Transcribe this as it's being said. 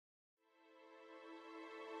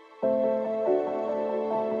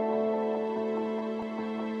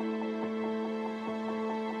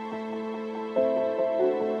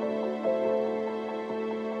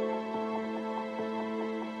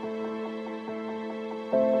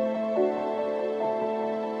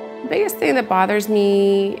biggest thing that bothers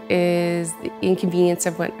me is the inconvenience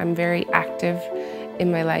of when I'm very active in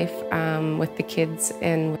my life with the kids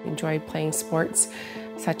and enjoy playing sports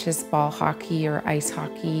such as ball hockey or ice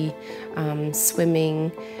hockey,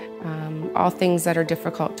 swimming, all things that are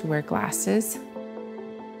difficult to wear glasses.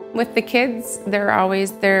 With the kids, they're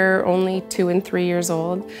only 2 and 3 years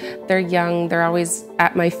old. They're young, they're always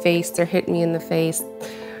at my face, they're hitting me in the face.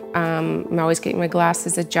 I'm always getting my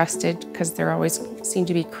glasses adjusted because they always seem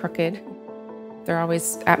to be crooked. They're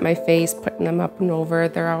always at my face, putting them up and over.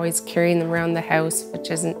 They're always carrying them around the house,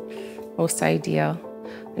 which isn't most ideal.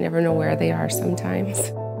 I never know where they are sometimes.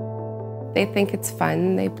 They think it's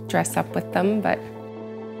fun, they dress up with them, but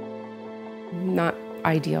not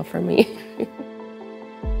ideal for me.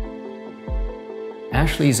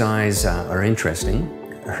 Ashley's eyes are interesting.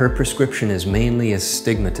 Her prescription is mainly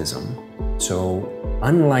astigmatism. So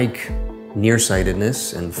unlike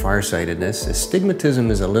nearsightedness and farsightedness, astigmatism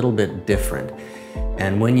is a little bit different.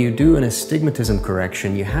 And when you do an astigmatism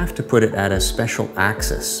correction, you have to put it at a special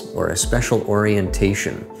axis or a special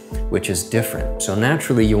orientation, which is different. So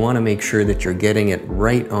naturally, you want to make sure that you're getting it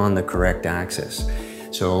right on the correct axis.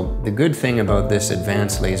 So the good thing about this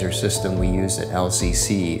advanced laser system we use at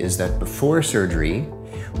LCC is that before surgery,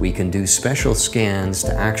 we can do special scans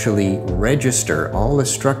to actually register all the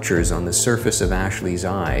structures on the surface of Ashley's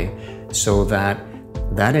eye so that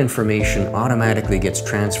that information automatically gets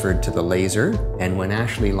transferred to the laser, and when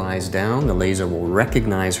Ashley lies down, the laser will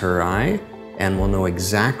recognize her eye and will know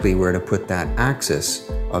exactly where to put that axis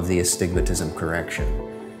of the astigmatism correction.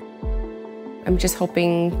 I'm just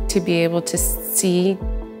hoping to be able to see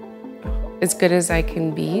as good as I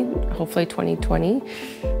can be, hopefully 2020,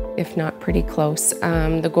 if not pretty close.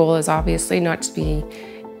 The goal is obviously not to be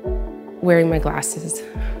wearing my glasses.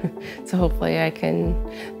 So hopefully I can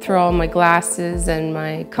throw all my glasses and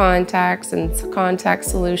my contacts and contact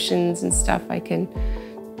solutions and stuff, I can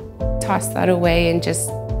toss that away and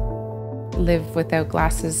just live without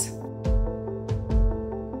glasses.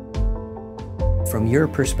 From your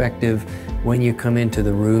perspective, when you come into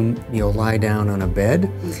the room, you'll lie down on a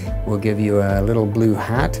bed. We'll give you a little blue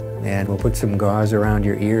hat and we'll put some gauze around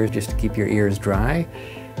your ears just to keep your ears dry.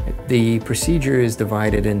 The procedure is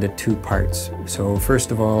divided into 2 parts. So first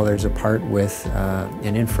of all, there's a part with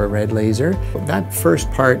an infrared laser. That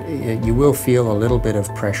first part, you will feel a little bit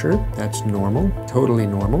of pressure. That's normal, totally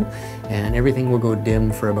normal. And everything will go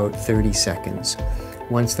dim for about 30 seconds.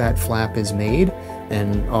 Once that flap is made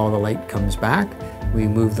and all the light comes back, we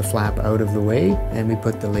move the flap out of the way and we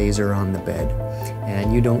put the laser on the bed.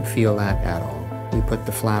 And you don't feel that at all. We put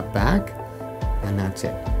the flap back and that's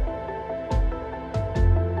it.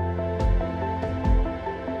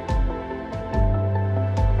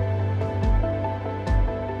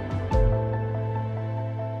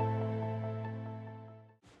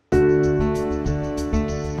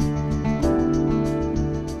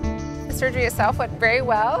 The surgery itself went very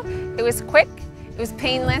well. It was quick, it was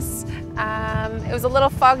painless. It was a little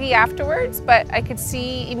foggy afterwards, but I could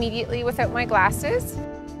see immediately without my glasses.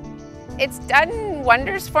 It's done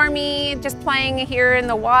wonders for me, just playing here in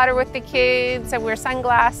the water with the kids. I wear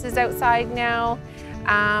sunglasses outside now.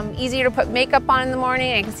 Easier to put makeup on in the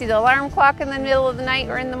morning. I can see the alarm clock in the middle of the night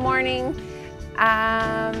or in the morning.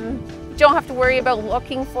 Don't have to worry about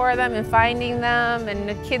looking for them and finding them and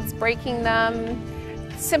the kids breaking them.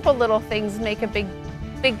 Simple little things make a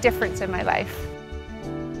big difference in my life.